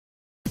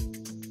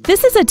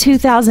This is a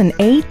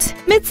 2008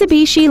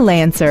 Mitsubishi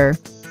Lancer.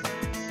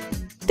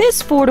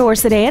 This four-door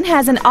sedan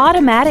has an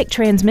automatic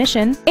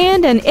transmission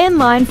and an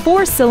inline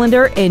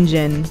four-cylinder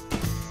engine.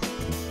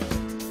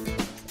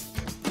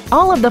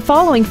 All of the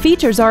following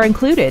features are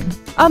included: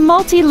 a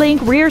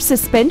multi-link rear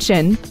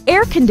suspension,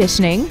 air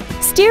conditioning,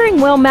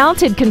 steering wheel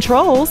mounted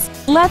controls,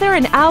 leather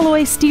and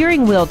alloy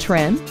steering wheel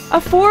trim,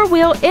 a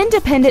four-wheel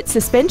independent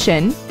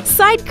suspension,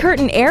 side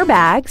curtain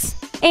airbags,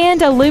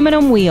 and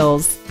aluminum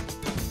wheels.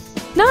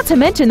 Not to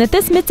mention that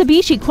this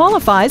Mitsubishi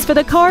qualifies for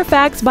the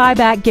Carfax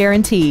buyback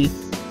guarantee.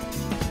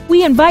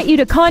 We invite you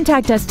to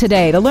contact us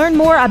today to learn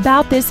more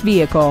about this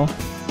vehicle.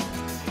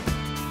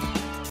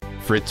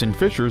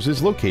 FritzinFishers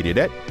is located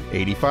at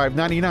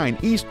 8599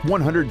 East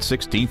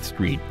 116th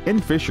Street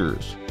in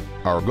Fishers.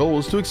 Our goal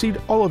is to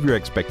exceed all of your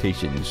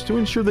expectations to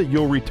ensure that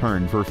you'll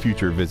return for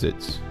future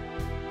visits.